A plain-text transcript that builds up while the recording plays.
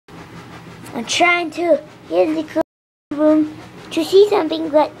I'm trying to get in the room to see something,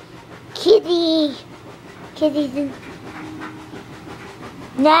 but Kitty's in.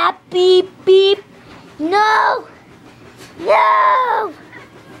 Nah, beep, beep. No! No!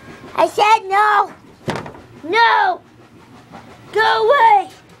 I said no! No! Go away!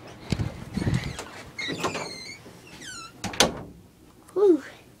 Whew.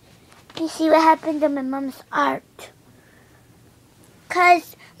 You see what happened to my mom's art?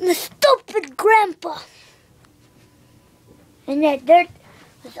 'Cause I'm a stupid grandpa. And that dirt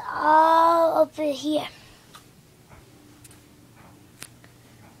was all over here.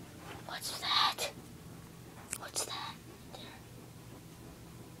 What's that? What's that?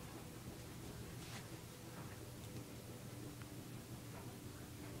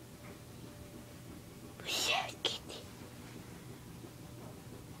 Yeah, Kitty.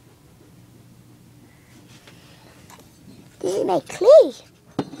 This is my clay.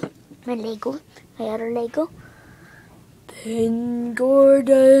 My Lego. My other Lego. Ben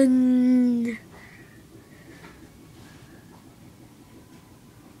Gordon.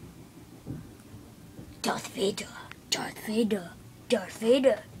 Darth Vader. Darth Vader. Darth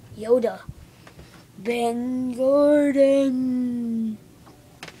Vader. Yoda. Ben Gordon.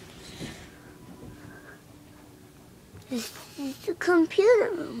 This is the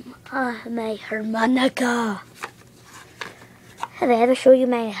computer room. My harmonica. Have I ever shown you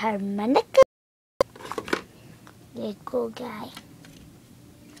my harmonica? Lego guy.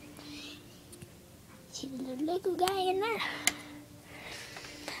 See the little Lego guy in there?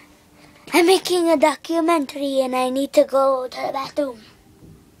 I'm making a documentary and I need to go to the bathroom.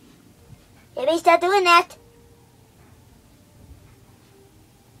 Baby, stop doing that.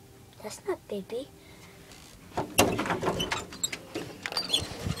 That's not baby.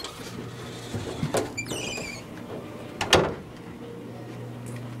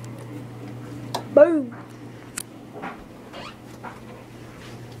 Boom.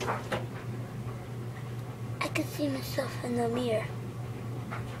 I can see myself in the mirror.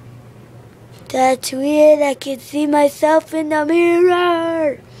 That's weird. I can see myself in the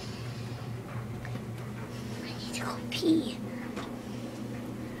mirror. I need to go pee.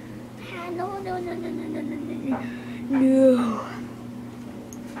 No, no, no, no, no, no, no, no, no. No.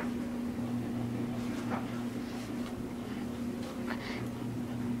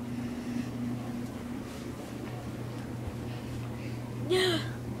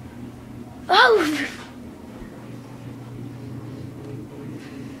 Oh!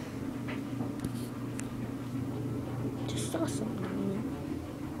 Just saw something.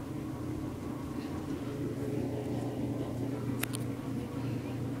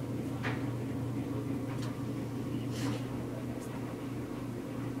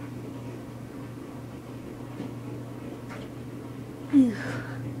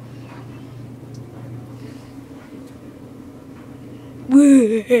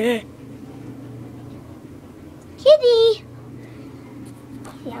 Kitty!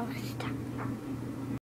 Yeah, I want to stop.